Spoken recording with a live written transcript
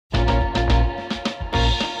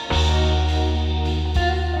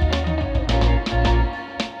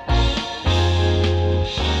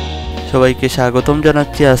সবাইকে স্বাগতম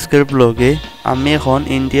জানাচ্ছি আজকের ব্লগে। আমি এখন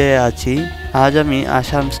ইন্ডিয়ায় আছি। আজ আমি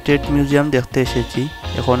আসাম স্টেট মিউজিয়াম দেখতে এসেছি।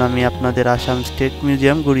 এখন আমি আপনাদের আসাম স্টেট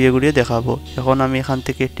মিউজিয়াম ঘুরিয়ে ঘুরিয়ে দেখাবো। এখন আমি এখান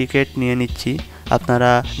থেকে টিকিট নিয়ে নিচ্ছি।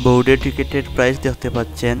 আপনারা বোর্ডে টিকিটের প্রাইস দেখতে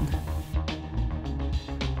পাচ্ছেন।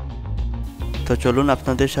 তো চলুন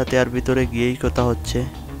আপনাদের সাথে আর ভিতরে গিয়েই কথা হচ্ছে।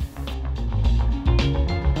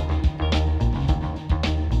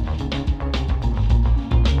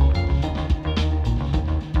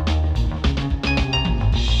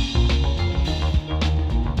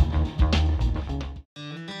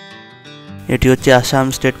 এটি হচ্ছে আসাম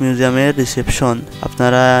স্টেট মিউজিয়ামের রিসেপশন।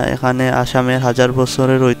 আপনারা এখানে আসামের হাজার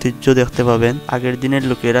বছরের ঐতিহ্য দেখতে পাবেন। আগের দিনের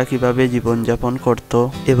লোকেরা কিভাবে জীবনযাপন করত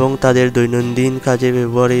এবং তাদের দৈনন্দিন কাজে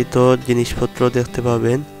ব্যবহৃত জিনিসপত্র দেখতে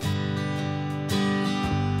পাবেন।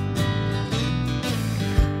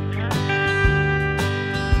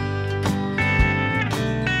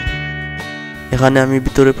 এখানে আমি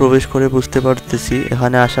ভিতরে প্রবেশ করে বুঝতে পারতেছি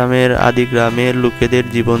এখানে আসামের আদি গ্রামের লোকেদের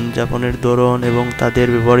জীবনযাপনের ধরন এবং তাদের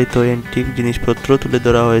ব্যবহৃত অ্যান্টিক জিনিসপত্র তুলে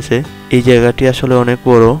ধরা হয়েছে। এই জায়গাটি আসলে অনেক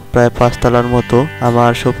বড়, প্রায় 5 তলার মতো।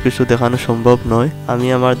 আমার সবকিছু দেখানো সম্ভব নয়। আমি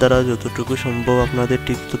আমার দ্বারা যতটুকু সম্ভব আপনাদের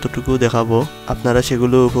ঠিক ততটুকু দেখাবো। আপনারা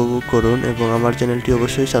সেগুলো উপভোগ করুন এবং আমার চ্যানেলটি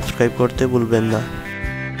অবশ্যই সাবস্ক্রাইব করতে ভুলবেন না।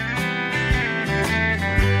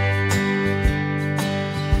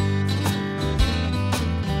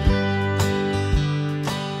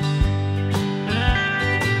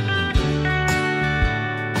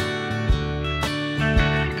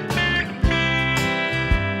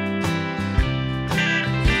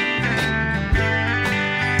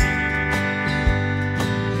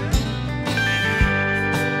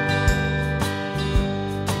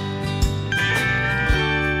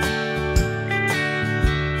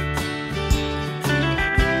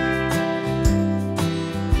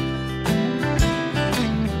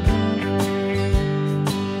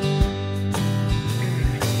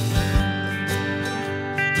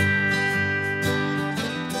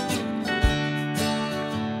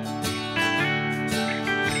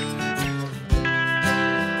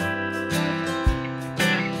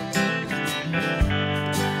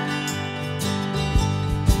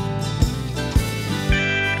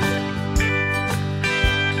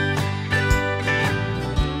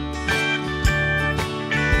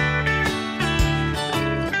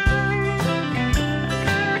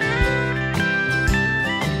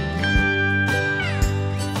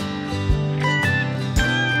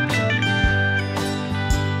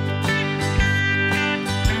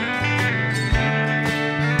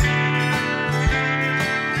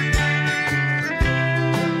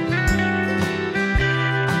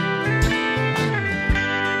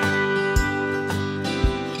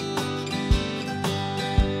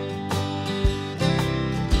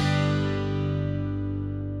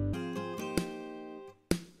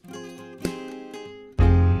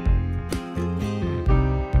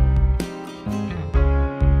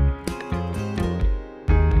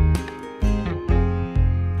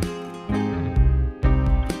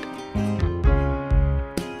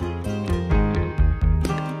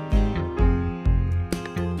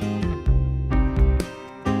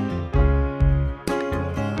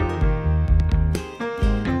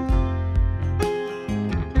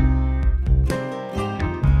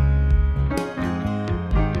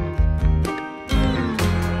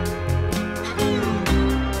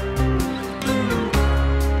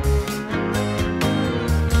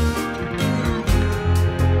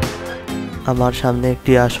 আমার সামনে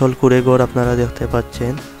একটি আসল কুঁড়েঘর আপনারা দেখতে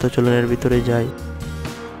পাচ্ছেন। তো চলুন এর ভিতরে যাই।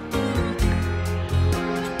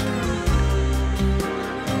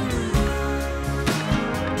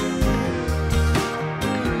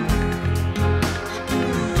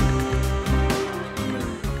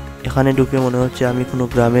 এখানে ঢুকে মনে হচ্ছে আমি কোনো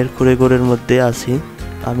গ্রামের কুঁড়েঘরের মধ্যে আছি।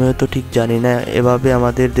 আমি হয়তো ঠিক জানি না এভাবে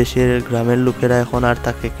আমাদের দেশের গ্রামের লোকেরা এখন আর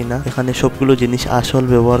থাকে কিনা। এখানে সবগুলো জিনিস আসল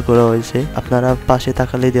ব্যবহার করা হয়েছে। আপনারা পাশে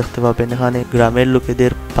তাকালেই দেখতে পাবেন এখানে গ্রামের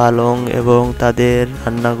লোকেদের পালং এবং তাদের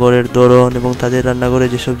রান্নাঘরের ধরন এবং তাদের রান্নাঘরে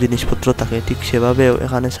যেসব জিনিসপত্র থাকে ঠিক সেভাবেও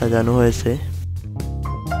এখানে সাজানো হয়েছে।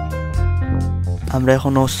 আমরা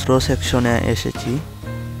এখন অস্ত্র সেকশনে এসেছি,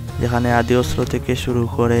 যেখানে আদি অস্ত্র থেকে শুরু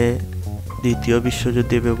করে দ্বিতীয়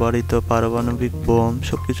বিশ্বযুদ্ধে ব্যবহৃত পারমাণবিক বোম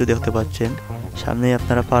সবকিছু দেখতে পাচ্ছেন। সামনেই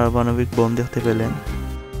আপনারা পারমাণবিক বোম দেখতে পেলেন।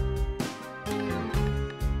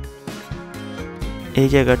 এই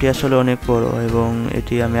জায়গাটি আসলে অনেক বড় এবং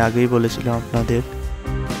এটি আমি আগেই বলেছিলাম আপনাদের।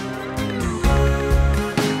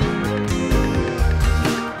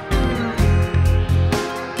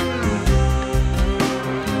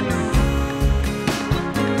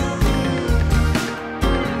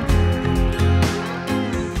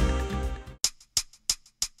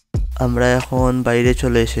 আমরা এখন বাইরে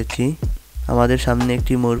চলে এসেছি। আমাদের সামনে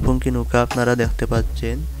একটি ময়ূরপঙ্খী নৌকা আপনারা দেখতে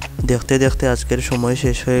পাচ্ছেন। দেখতে দেখতে আজকের সময়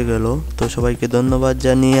শেষ হয়ে গেল। তো সবাইকে ধন্যবাদ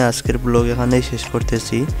জানিয়ে আজকের ব্লগ এখানেই শেষ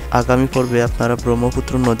করতেছি। আগামী পর্বে আপনারা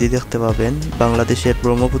ব্রহ্মপুত্র নদী দেখতে পাবেন। বাংলাদেশের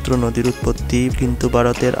ব্রহ্মপুত্র নদীর উৎপত্তি কিন্তু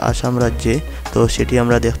ভারতের আসাম রাজ্যে। তো সেটি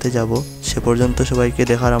আমরা দেখতে যাব। সে পর্যন্ত সবাইকে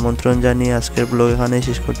দেখার আমন্ত্রণ জানিয়ে আজকের ব্লগ এখানেই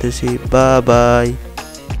শেষ করতেছি। Bye bye.